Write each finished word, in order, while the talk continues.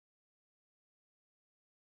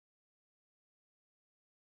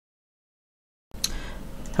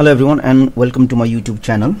Hello everyone and welcome to my YouTube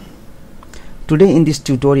channel. Today in this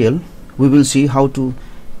tutorial we will see how to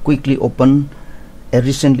quickly open a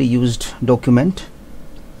recently used document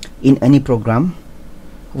in any program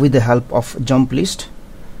with the help of Jumplist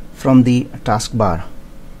from the taskbar.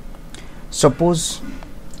 Suppose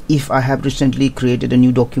if I have recently created a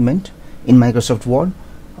new document in Microsoft Word,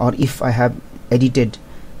 or if I have edited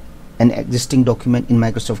an existing document in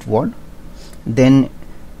Microsoft Word, then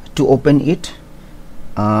to open it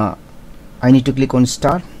I need to click on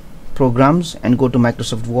Start, Programs and go to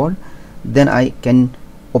Microsoft Word. Then I can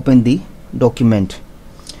open the document.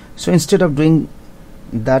 So instead of doing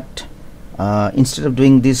that, instead of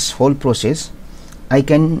doing this whole process, I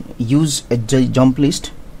can use a jump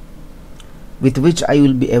list with which I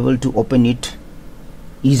will be able to open it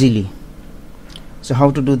easily. So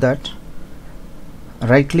how to do that?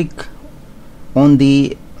 Right click on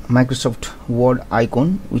the Microsoft Word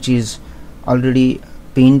icon, which is already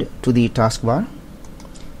pinned to the taskbar,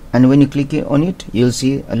 and when you click on it, you'll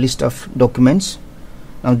see a list of documents.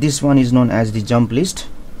 Now this one is known as the jump list.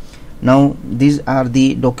 Now these are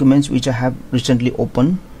the documents which I have recently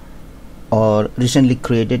opened or recently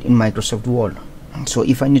created in Microsoft Word. So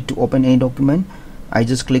if I need to open any document, I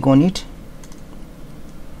just click on it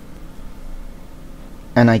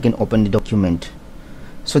and I can open the document.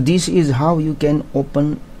 So this is how you can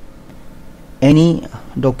open any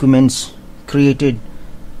documents created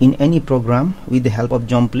in any program with the help of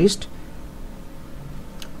Jumplist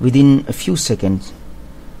within a few seconds.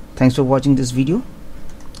 Thanks for watching this video.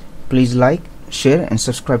 Please like, share and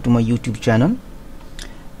subscribe to my YouTube channel.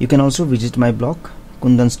 You can also visit my blog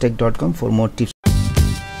kundanstech.com for more tips.